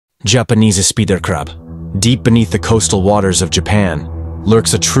Japanese spider crab. Deep beneath the coastal waters of Japan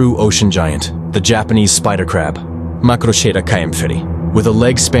lurks a true ocean giant, the Japanese spider crab, Macrochaeta kaemferi, with a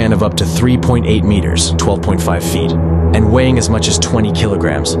leg span of up to 3.8 meters, 12.5 feet, and weighing as much as 20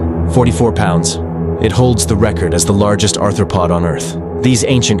 kilograms, 44 pounds. It holds the record as the largest arthropod on Earth. These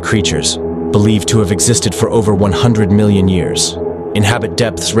ancient creatures, believed to have existed for over 100 million years, inhabit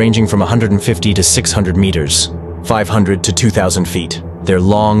depths ranging from 150 to 600 meters, 500 to 2,000 feet. Their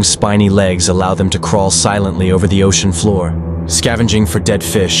long, spiny legs allow them to crawl silently over the ocean floor, scavenging for dead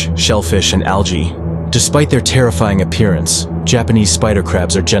fish, shellfish, and algae. Despite their terrifying appearance, Japanese spider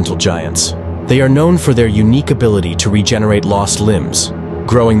crabs are gentle giants. They are known for their unique ability to regenerate lost limbs,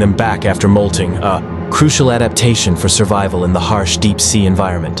 growing them back after molting, a crucial adaptation for survival in the harsh deep-sea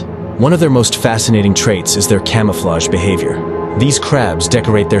environment. One of their most fascinating traits is their camouflage behavior. These crabs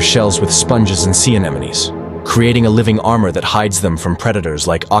decorate their shells with sponges and sea anemones, creating a living armor that hides them from predators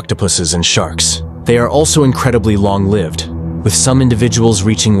like octopuses and sharks. They are also incredibly long-lived, with some individuals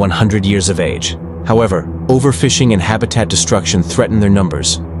reaching 100 years of age. However, overfishing and habitat destruction threaten their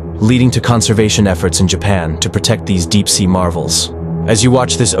numbers, leading to conservation efforts in Japan to protect these deep-sea marvels. As you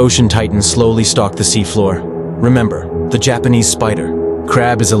watch this ocean titan slowly stalk the seafloor, remember, the Japanese spider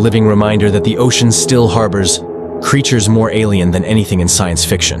crab is a living reminder that the ocean still harbors creatures more alien than anything in science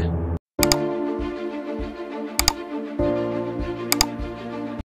fiction.